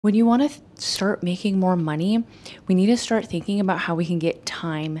When you want to start making more money, we need to start thinking about how we can get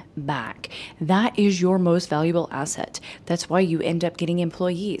time back. That is your most valuable asset. That's why you end up getting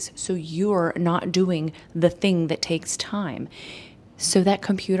employees. So you're not doing the thing that takes time. So that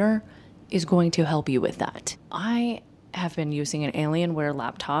computer is going to help you with that. I have been using an Alienware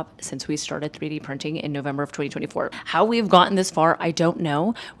laptop since we started 3D printing in November of 2024. How we've gotten this far, I don't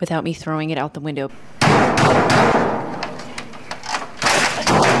know, without me throwing it out the window.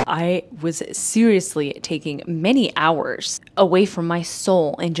 I was seriously taking many hours away from my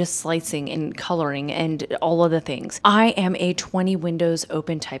soul and just slicing and coloring and all of the things. I am a 20 windows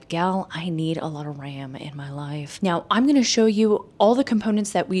open type gal. I need a lot of RAM in my life. Now I'm going to show you all the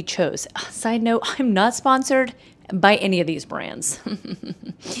components that we chose. Side note, I'm not sponsored by any of these brands,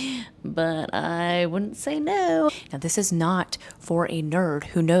 but I wouldn't say no. Now this is not for a nerd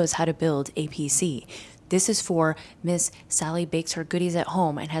who knows how to build a PC. This is for Miss Sally bakes her goodies at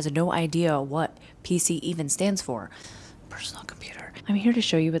home and has no idea what PC even stands for. Personal computer. I'm here to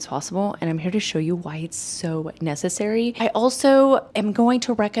show you what's possible, and I'm here to show you why it's so necessary. I also am going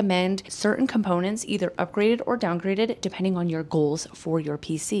to recommend certain components either upgraded or downgraded depending on your goals for your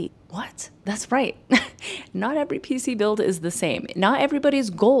PC. What? That's right. Not every PC build is the same. Not everybody's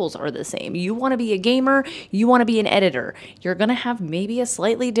goals are the same. You want to be a gamer, you want to be an editor. You're going to have maybe a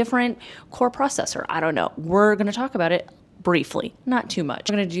slightly different core processor. I don't know. We're going to talk about it briefly, not too much.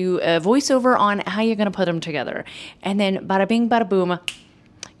 I'm going to do a voiceover on how you're going to put them together. And then bada bing, bada boom,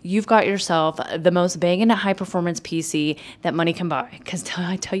 you've got yourself the most banging high performance PC that money can buy. Because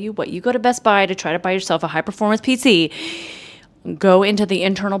I tell you what, you go to Best Buy to try to buy yourself a high performance PC, go into the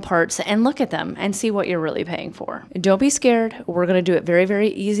internal parts and look at them and see what you're really paying for. Don't be scared. We're going to do it very, very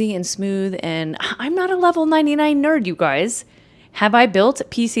easy and smooth. And I'm not a level 99 nerd, you guys. Have I built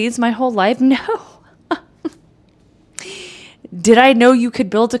PCs my whole life? No. Did I know you could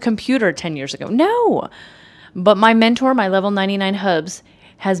build a computer 10 years ago? No. But my mentor, my level 99 Hubs,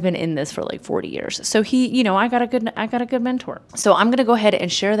 has been in this for like 40 years. So he, you know, I got a good mentor. So I'm going to go ahead and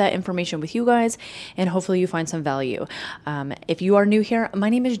share that information with you guys, and hopefully you find some value. If you are new here, my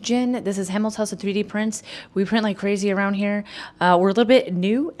name is Jen. This is Hamil's House of 3D Prints. We print like crazy around here. We're a little bit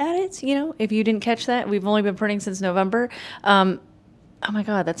new at it, you know, if you didn't catch that. We've only been printing since November. Oh my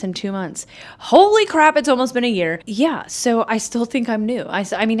God, that's in 2 months. Holy crap, it's almost been a year. Yeah, so I still think I'm new.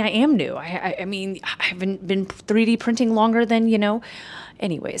 I mean, I am new. I mean, I haven't been 3D printing longer than, you know.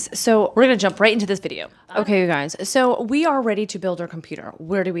 Anyways, so we're going to jump right into this video. Okay, you guys, so we are ready to build our computer.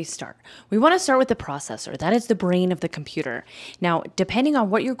 Where do we start? We want to start with the processor. That is the brain of the computer. Now, depending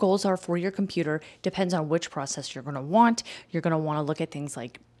on what your goals are for your computer, depends on which processor you're going to want. You're going to want to look at things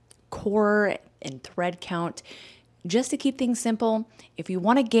like core and thread count. Just to keep things simple, if you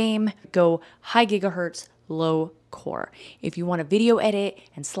want a game, go high gigahertz, low core. If you want a video edit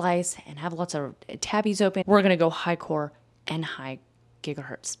and slice and have lots of tabbies open, we're going to go high core and high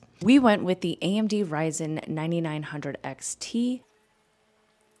gigahertz. We went with the AMD Ryzen 9900 XT.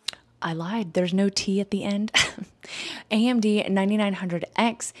 I lied, there's no T at the end. AMD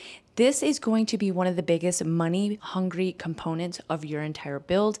 9900X. This is going to be one of the biggest money-hungry components of your entire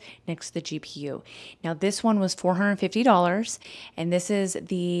build next to the GPU. Now, this one was $450, and this is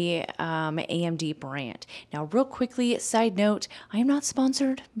the AMD brand. Now, real quickly, side note, I am not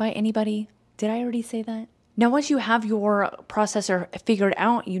sponsored by anybody. Did I already say that? Now, once you have your processor figured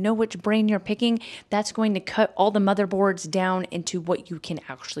out, you know which brain you're picking, that's going to cut all the motherboards down into what you can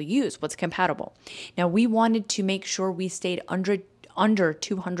actually use, what's compatible. Now, we wanted to make sure we stayed under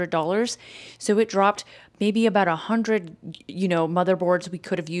 $200, so it dropped maybe about 100, you know, motherboards we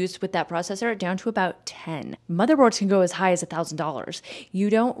could have used with that processor down to about 10. Motherboards can go as high as $1,000. You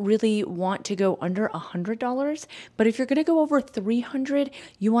don't really want to go under $100, but if you're going to go over 300,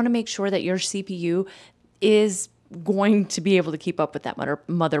 you want to make sure that your CPU is going to be able to keep up with that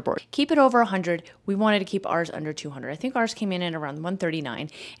motherboard. Keep it over 100. We wanted to keep ours under 200. I think ours came in at around 139,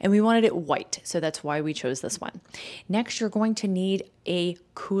 and we wanted it white, so that's why we chose this one. Next, you're going to need a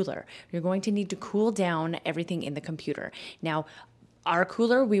cooler. You're going to need to cool down everything in the computer. Now, our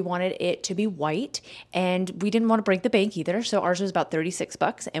cooler, we wanted it to be white, and we didn't want to break the bank either, so ours was about 36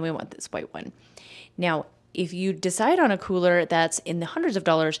 bucks, and we want this white one. Now, if you decide on a cooler that's in the hundreds of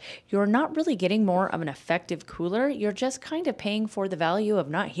dollars, you're not really getting more of an effective cooler. You're just kind of paying for the value of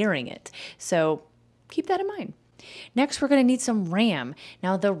not hearing it. So keep that in mind. Next, we're going to need some RAM.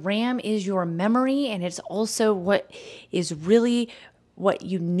 Now, the RAM is your memory, and it's also what is really what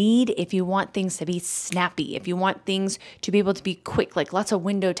you need if you want things to be snappy, if you want things to be able to be quick, like lots of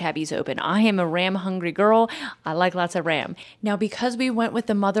window tabbies open. I am a RAM hungry girl. I like lots of RAM. Now, because we went with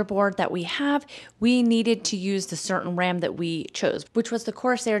the motherboard that we have, we needed to use the certain RAM that we chose, which was the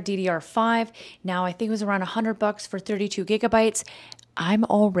Corsair DDR5. Now, I think it was around $100 for 32 gigabytes. I'm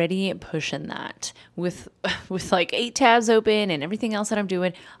already pushing that with like 8 tabs open and everything else that I'm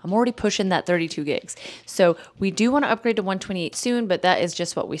doing. I'm already pushing that 32 gigs. So we do want to upgrade to 128 soon, but that is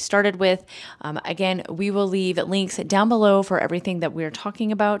just what we started with. Again, we will leave links down below for everything that we're talking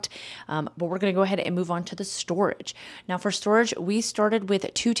about. But we're going to go ahead and move on to the storage. Now for storage, we started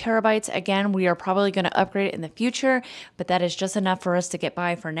with 2 terabytes. Again, we are probably going to upgrade it in the future, but that is just enough for us to get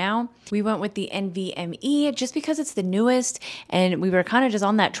by for now. We went with the NVMe just because it's the newest and we were kind of just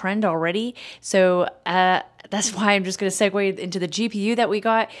on that trend already. So that's why I'm just going to segue into the GPU that we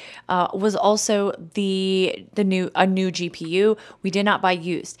got. Was also a new GPU. We did not buy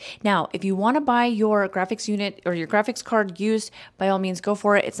used. Now, if you want to buy your graphics unit or your graphics card used, by all means, go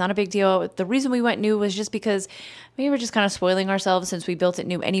for it. It's not a big deal. The reason we went new was just because we were just kind of spoiling ourselves since we built it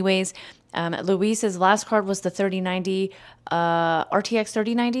new anyways. Luis's last card was the 3090, RTX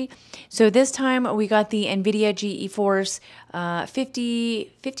 3090. So this time we got the NVIDIA GeForce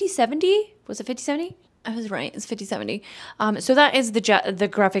 5070. Was it 5070? I was right. It's 5070. So that is the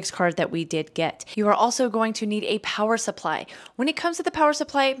graphics card that we did get. You are also going to need a power supply. When it comes to the power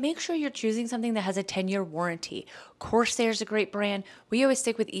supply, make sure you're choosing something that has a 10-year warranty. Corsair is a great brand. We always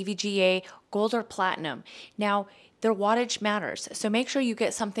stick with EVGA, gold or platinum. Now, their wattage matters. So make sure you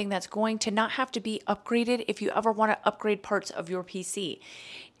get something that's going to not have to be upgraded if you ever want to upgrade parts of your PC.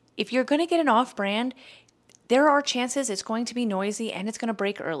 If you're going to get an off-brand, there are chances it's going to be noisy and it's going to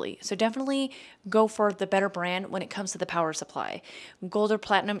break early. So definitely go for the better brand when it comes to the power supply. Gold or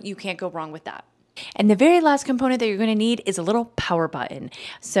platinum, you can't go wrong with that. And the very last component that you're going to need is a little power button.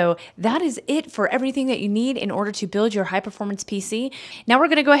 So that is it for everything that you need in order to build your high performance PC. Now we're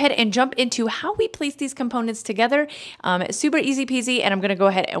going to go ahead and jump into how we place these components together. Super easy peasy, and I'm going to go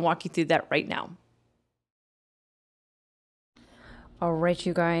ahead and walk you through that right now. All right,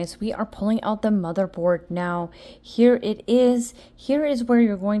 you guys, we are pulling out the motherboard now. Here it is. Here is where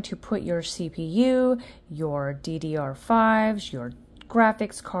you're going to put your CPU, your DDR5s, your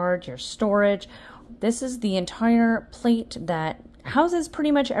graphics card, your storage. This is the entire plate that houses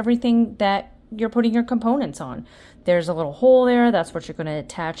pretty much everything that you're putting your components on. There's a little hole there. That's what you're going to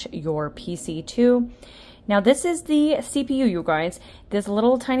attach your PC to. Now this is the CPU, you guys. This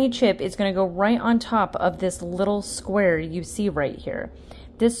little tiny chip is going to go right on top of this little square you see right here.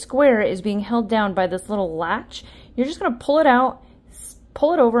 This square is being held down by this little latch. You're just going to pull it out,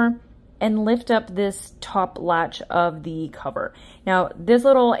 pull it over, and lift up this top latch of the cover. Now this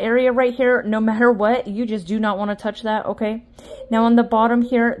little area right here, no matter what, you just do not want to touch that, okay? Now on the bottom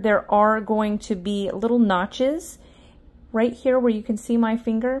here, there are going to be little notches right here where you can see my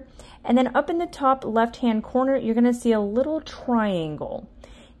finger. And then up in the top left-hand corner, you're going to see a little triangle.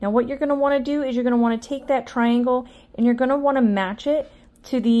 Now what you're going to want to do is you're going to want to take that triangle and you're going to want to match it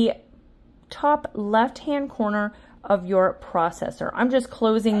to the top left-hand corner of your processor. I'm just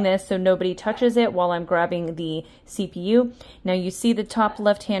closing this so nobody touches it while I'm grabbing the CPU. Now you see the top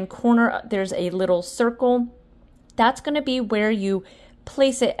left-hand corner, there's a little circle. That's going to be where you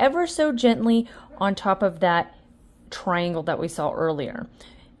place it ever so gently on top of that triangle that we saw earlier.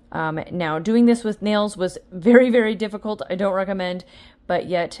 Now doing this with nails was very, very difficult. I don't recommend, but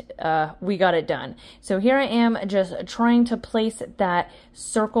yet we got it done. So here I am just trying to place that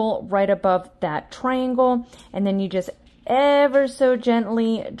circle right above that triangle, and then you just ever so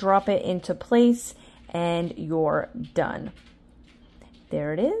gently drop it into place and you're done.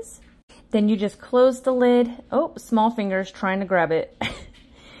 There it is. Then you just close the lid. Oh, small fingers trying to grab it.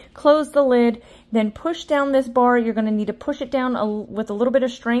 Close the lid, then push down this bar. You're going to need to push it down with a little bit of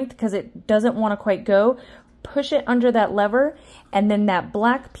strength because it doesn't want to quite go. Push it under that lever, and then that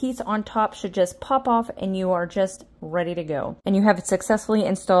black piece on top should just pop off and you are just ready to go. And you have successfully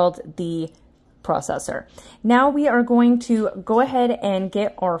installed the processor. Now we are going to go ahead and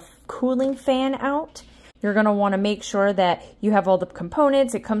get our cooling fan out. You're going to want to make sure that you have all the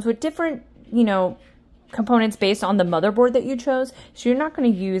components. It comes with different, components based on the motherboard that you chose, so you're not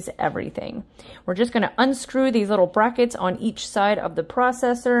going to use everything. We're just going to unscrew these little brackets on each side of the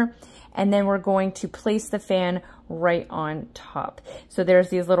processor, and then we're going to place the fan right on top. So there's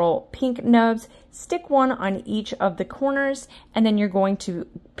these little pink nubs. Stick one on each of the corners, and then you're going to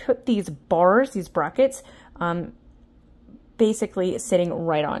put these bars, these brackets, basically sitting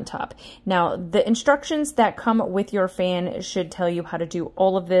right on top. Now, the instructions that come with your fan should tell you how to do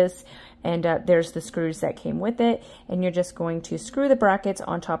all of this. And there's the screws that came with it. And you're just going to screw the brackets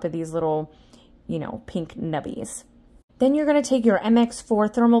on top of these little, you know, pink nubbies. Then you're going to take your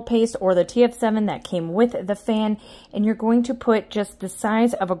MX4 thermal paste or the TF7 that came with the fan, and you're going to put just the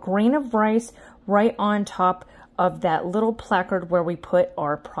size of a grain of rice right on top of that little placard where we put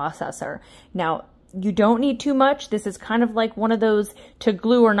our processor. Now, you don't need too much. This is kind of like one of those to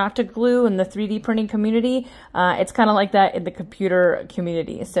glue or not to glue in the 3D printing community. It's kind of like that in the computer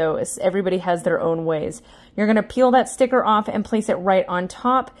community. So everybody has their own ways. You're going to peel that sticker off and place it right on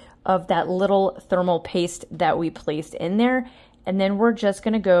top of that little thermal paste that we placed in there. And then we're just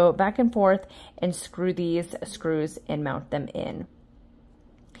going to go back and forth and screw these screws and mount them in.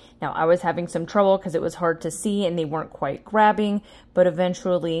 Now, I was having some trouble because it was hard to see and they weren't quite grabbing, but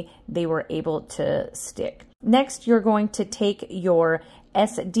eventually they were able to stick. Next, you're going to take your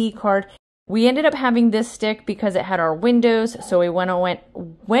SD card. We ended up having this stick because it had our windows, so we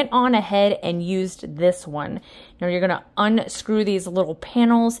went on ahead and used this one. Now you're going to unscrew these little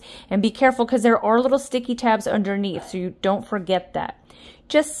panels and be careful because there are little sticky tabs underneath, so you don't forget that.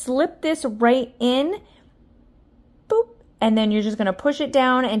 Just slip this right in, boop, and then you're just going to push it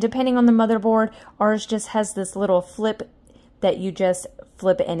down, and depending on the motherboard, ours just has this little flip that you just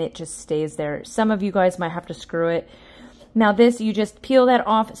flip and it just stays there. Some of you guys might have to screw it. Now this, you just peel that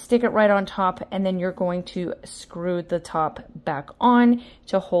off, stick it right on top, and then you're going to screw the top back on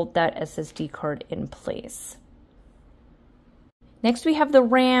to hold that SSD card in place. Next we have the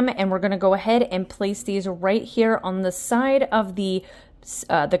RAM, and we're going to go ahead and place these right here on the side of the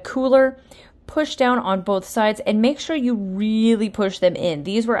cooler. Push down on both sides and make sure you really push them in.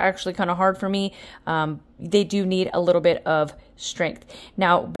 These were actually kind of hard for me. They do need a little bit of strength.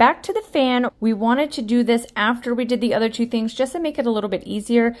 Now back to the fan. We wanted to do this after we did the other two things just to make it a little bit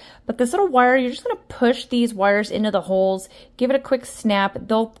easier. But this little wire, you're just going to push these wires into the holes, give it a quick snap.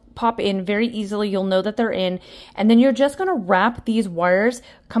 They'll pop in very easily. You'll know that they're in. And then you're just going to wrap these wires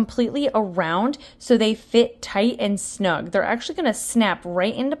completely around so they fit tight and snug. They're actually going to snap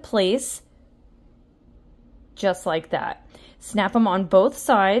right into place. Just like that. Snap them on both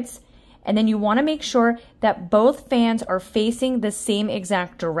sides, and then you want to make sure that both fans are facing the same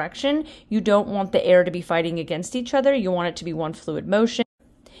exact direction. You don't want the air to be fighting against each other. You want it to be one fluid motion.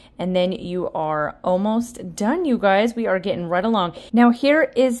 And then you are almost done, you guys. We are getting right along. Now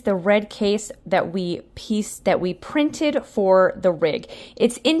here is the red case that we printed for the rig.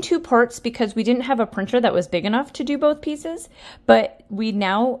 It's in two parts because we didn't have a printer that was big enough to do both pieces, but we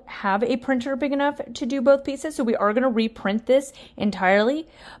now have a printer big enough to do both pieces. So we are going to reprint this entirely.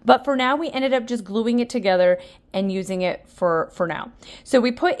 But for now, we ended up just gluing it together and using it for now. So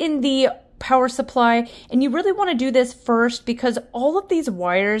we put in the power supply, and you really want to do this first because all of these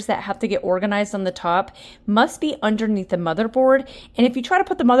wires that have to get organized on the top must be underneath the motherboard. And if you try to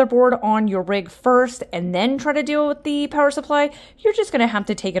put the motherboard on your rig first and then try to deal with the power supply, you're just going to have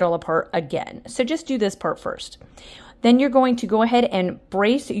to take it all apart again. So just do this part first. Then you're going to go ahead and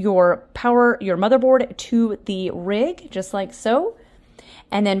brace your motherboard to the rig, just like so.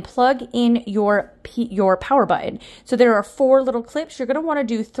 And then plug in your power button. So there are 4 little clips. You're going to want to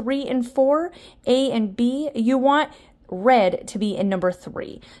do 3 and 4, A and B. You want red to be in number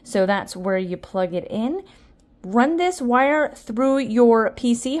 3. So that's where you plug it in. Run this wire through your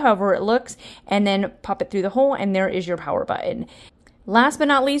PC, however it looks, and then pop it through the hole, and there is your power button. Last but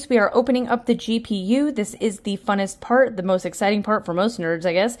not least, we are opening up the GPU. This is the funnest part, the most exciting part for most nerds,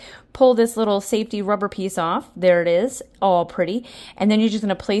 I guess. Pull this little safety rubber piece off. There it is, all pretty. And then you're just going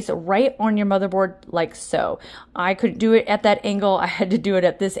to place it right on your motherboard like so. I couldn't do it at that angle. I had to do it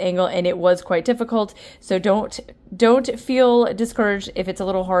at this angle, and it was quite difficult. So don't feel discouraged if it's a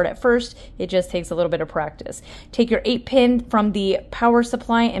little hard at first. It just takes a little bit of practice. Take your 8-pin from the power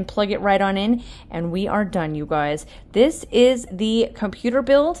supply and plug it right on in, and we are done, you guys. This is the computer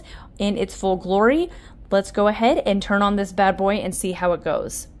build in its full glory. Let's go ahead and turn on this bad boy and see how it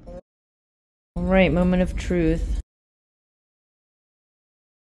goes. All right, moment of truth.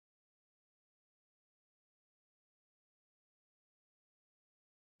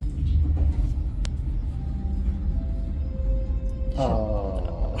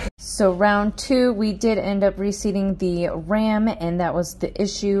 So round 2, we did end up reseating the RAM, and that was the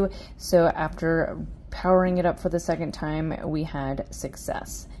issue. So after powering it up for the second time, we had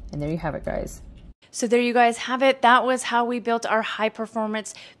success. And there you have it, guys. So there you guys have it. That was how we built our high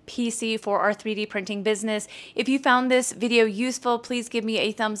performance PC for our 3D printing business. If you found this video useful, please give me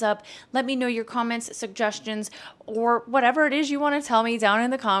a thumbs up. Let me know your comments, suggestions, or whatever it is you want to tell me down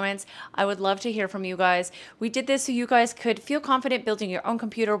in the comments. I would love to hear from you guys. We did this so you guys could feel confident building your own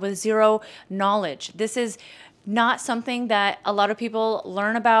computer with zero knowledge. This is not something that a lot of people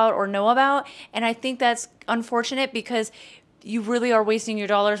learn about or know about. And I think that's unfortunate because you really are wasting your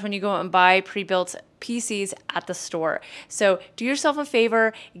dollars when you go out and buy pre-built PCs at the store. So do yourself a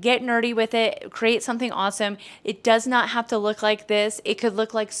favor, get nerdy with it, create something awesome. It does not have to look like this. It could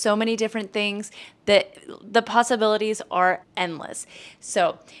look like so many different things that the possibilities are endless.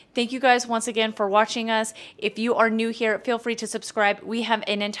 So thank you guys once again for watching us. If you are new here, feel free to subscribe. We have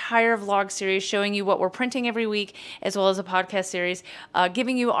an entire vlog series showing you what we're printing every week, as well as a podcast series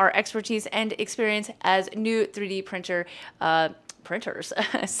giving you our expertise and experience as new 3D printers.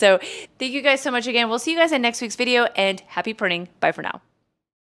 So thank you guys so much again. We'll see you guys in next week's video, and happy printing. Bye for now.